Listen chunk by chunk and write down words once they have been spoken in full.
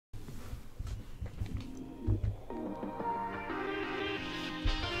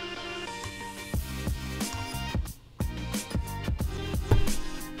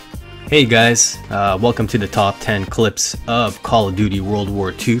Hey guys, welcome to the top 10 clips of Call of Duty World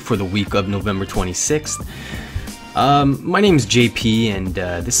War II for the week of November 26th. My name is JP, and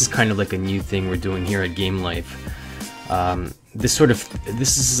this is kind of like a new thing we're doing here at Game Life. This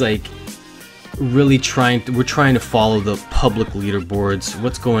is like really we're trying to follow the public leaderboards,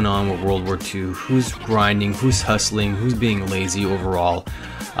 what's going on with World War II, who's grinding, who's hustling, who's being lazy overall.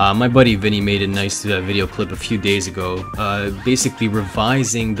 My buddy Vinny made a nice video clip a few days ago, basically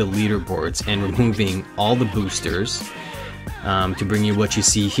revising the leaderboards and removing all the boosters to bring you what you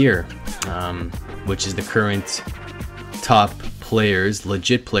see here, which is the current top players,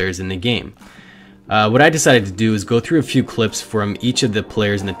 legit players in the game. What I decided to do is go through a few clips from each of the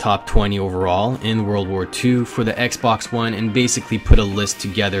players in the top 20 overall in World War II for the Xbox One and basically put a list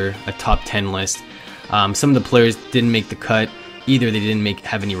together, a top 10 list. Some of the players didn't make the cut. Either they didn't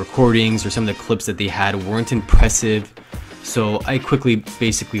have any recordings, or some of the clips that they had weren't impressive. So I quickly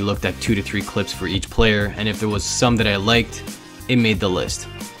basically looked at 2 to 3 clips for each player, and if there was some that I liked, it made the list.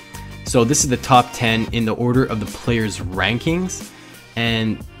 So this is the top 10 in the order of the players' rankings,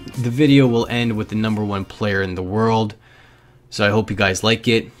 and the video will end with the #1 player in the world. So I hope you guys like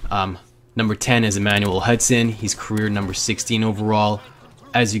it. Number 10 is Emmanuel Hudson. He's career number 16 overall.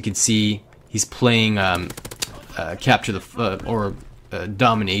 As you can see, he's playing capture the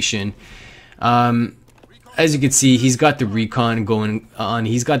domination. As you can see, he's got the recon going on.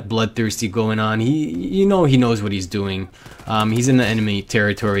 He's got bloodthirsty going on. He knows what he's doing. He's in the enemy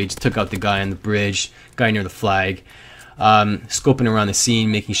territory. He just took out the guy on the bridge, guy near the flag, scoping around the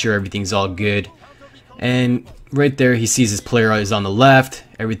scene, making sure everything's all good. And right there, he sees his player is on the left.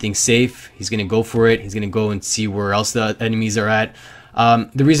 Everything's safe. He's gonna go for it. He's gonna go and see where else the enemies are at.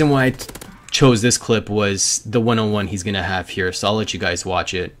 The reason why I chose this clip was the 101 he's gonna have here, so I'll let you guys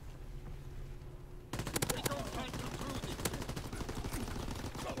watch it.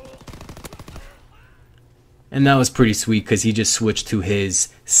 And that was pretty sweet because he just switched to his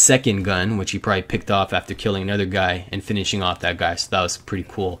second gun, which he probably picked off after killing another guy and finishing off that guy, so that was pretty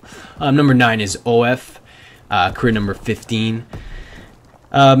cool. Number 9 is OF, career number 15.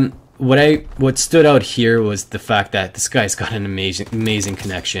 What stood out here was the fact that this guy's got an amazing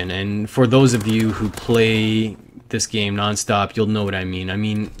connection, and for those of you who play this game nonstop, you'll know what I mean. I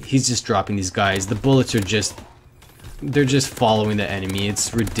mean, he's just dropping these guys. The bullets are they're just following the enemy.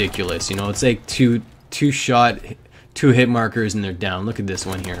 It's ridiculous, you know. It's like two hit markers and they're down. Look at this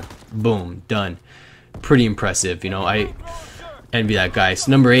one here. Boom, done. Pretty impressive, you know. I envy that guy.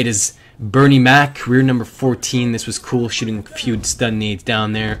 So number 8 is Bernie Mac, career number 14. This was cool, shooting a few stun nades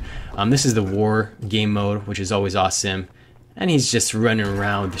down there. This is the war game mode, which is always awesome. And he's just running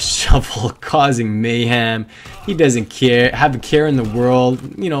around with the shovel, causing mayhem. He doesn't have a care in the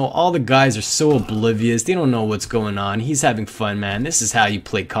world. You know, all the guys are so oblivious. They don't know what's going on. He's having fun, man. This is how you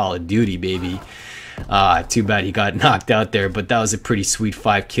play Call of Duty, baby. Too bad he got knocked out there, but that was a pretty sweet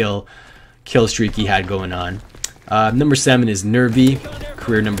 5 kill streak he had going on. Number 7 is Nervy,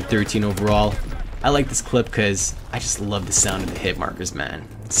 career number 13 overall. I like this clip because I just love the sound of the hit markers, man.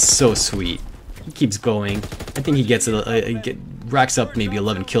 It's so sweet. He keeps going. I think he racks up maybe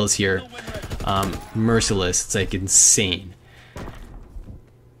 11 kills here. Merciless. It's like insane.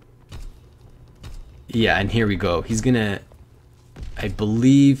 Yeah, and here we go. He's gonna, I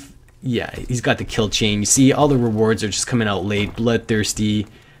believe, yeah, he's got the kill chain. You see all the rewards are just coming out late. Bloodthirsty.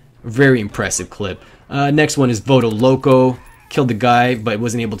 Very impressive clip. Next one is Voto Loco. Killed the guy, but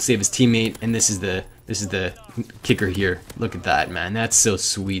wasn't able to save his teammate. And this is the kicker here. Look at that, man. That's so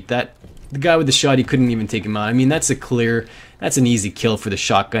sweet. The guy with the shot, he couldn't even take him out. I mean, that's an easy kill for the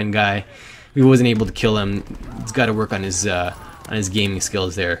shotgun guy. If he wasn't able to kill him, he's got to work on his gaming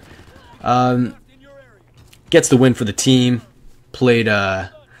skills there. Gets the win for the team. Played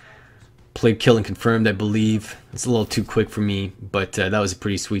kill and confirmed, I believe. It's a little too quick for me, but that was a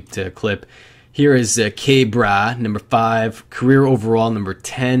pretty sweet clip. Here is K-Bra, number 5, career overall, number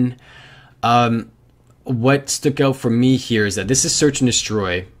 10. What stuck out for me here is that this is Search and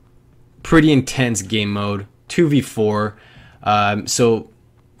Destroy. Pretty intense game mode, 2v4. So,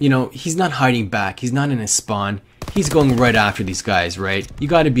 you know, he's not hiding back. He's not in a spawn. He's going right after these guys, right? You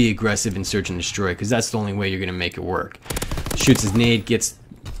got to be aggressive in Search and Destroy because that's the only way you're going to make it work. Shoots his nade, gets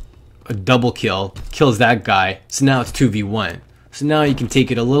a double kill, kills that guy. So now it's 2v1. So now you can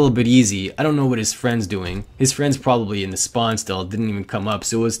take it a little bit easy. I don't know what his friend's doing. His friend's probably in the spawn still, didn't even come up.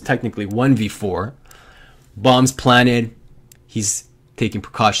 So it was technically 1v4. Bombs planted. He's taking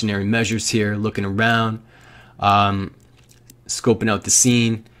precautionary measures here, looking around, scoping out the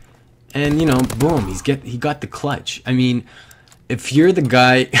scene. And, you know, boom, he got the clutch. I mean, if you're the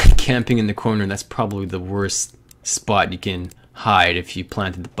guy camping in the corner, that's probably the worst spot you can hide if you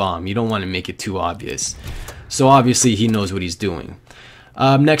planted the bomb. You don't want to make it too obvious. So obviously he knows what he's doing.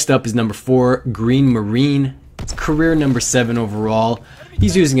 Next up is number 4, Green Marine. It's career number 7 overall.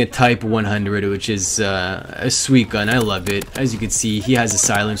 He's using a Type 100, which is a sweet gun. I love it. As you can see, he has a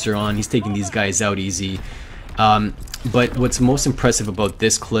silencer on. He's taking these guys out easy. But what's most impressive about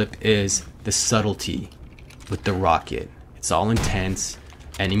this clip is the subtlety with the rocket. It's all intense.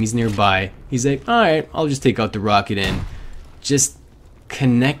 Enemies nearby. He's like, alright, I'll just take out the rocket and just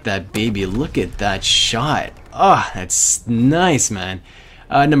connect that baby. Look at that shot. Oh, that's nice, man.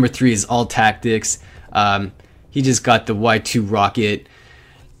 Number 3 is All Tactics. He just got the Y2 rocket,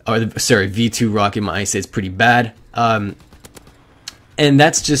 or sorry, V2 rocket. My eyesight's pretty bad. And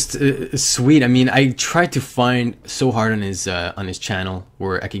that's just sweet. I mean, I tried to find so hard on his channel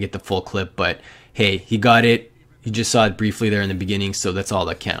where I could get the full clip, but hey, he got it. You just saw it briefly there in the beginning, so that's all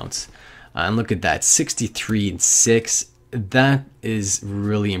that counts. And look at that, 63 and 6. That is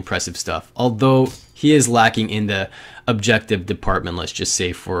really impressive stuff. Although he is lacking in the objective department, let's just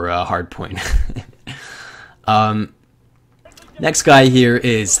say, for hardpoint. Next guy here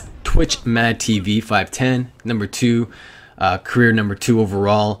is Twitch Mad TV 510, number 2, career number 2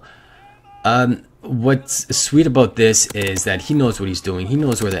 overall. What's sweet about this is that he knows what he's doing. He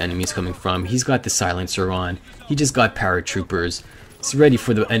knows where the enemy's coming from. He's got the silencer on. He just got paratroopers. He's ready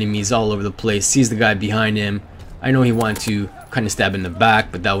for the enemies all over the place. Sees the guy behind him. I know he wanted to kind of stab in the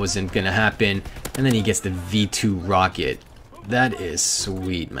back, but that wasn't gonna happen. And then he gets the V2 rocket. That is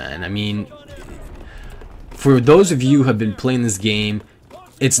sweet, man. I mean, for those of you who have been playing this game,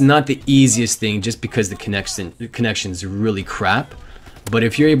 it's not the easiest thing just because the connection's really crap. But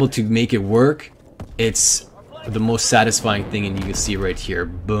if you're able to make it work, it's the most satisfying thing, and you can see right here.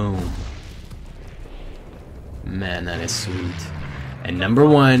 Boom. Man, that is sweet. And number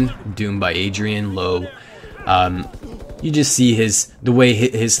 1, Doom by Adrian Lowe. You just see the way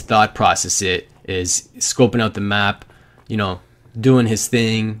his thought process is scoping out the map, you know, doing his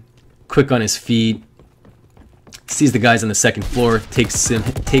thing, quick on his feet, sees the guys on the second floor, takes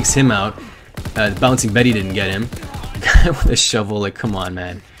him out. The bouncing Betty didn't get him. Guy with a shovel, like, come on,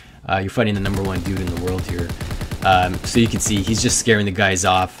 man. You're fighting the number 1 dude in the world here. So you can see he's just scaring the guys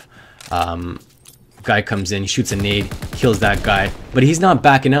off. Guy comes in, he shoots a nade, kills that guy, but he's not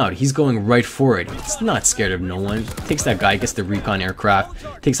backing out. He's going right for it. He's not scared of no one. Takes that guy, gets the recon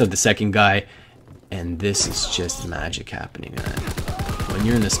aircraft, takes out the second guy, and this is just magic happening, man. When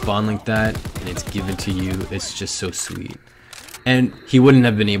you're in the spawn like that and it's given to you, it's just so sweet. And he wouldn't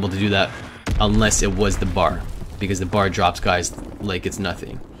have been able to do that unless it was the bar, because the bar drops guys like it's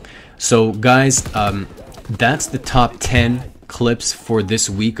nothing. So guys, that's the top 10 clips for this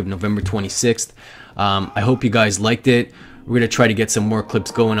week of November 26th. I hope you guys liked it. We're gonna try to get some more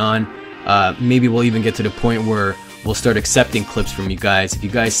clips going on. Maybe we'll even get to the point where we'll start accepting clips from you guys. If you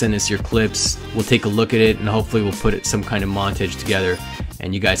guys send us your clips, we'll take a look at it, and hopefully we'll put some kind of montage together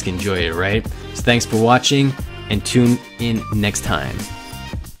and you guys can enjoy it, right? So thanks for watching, and tune in next time.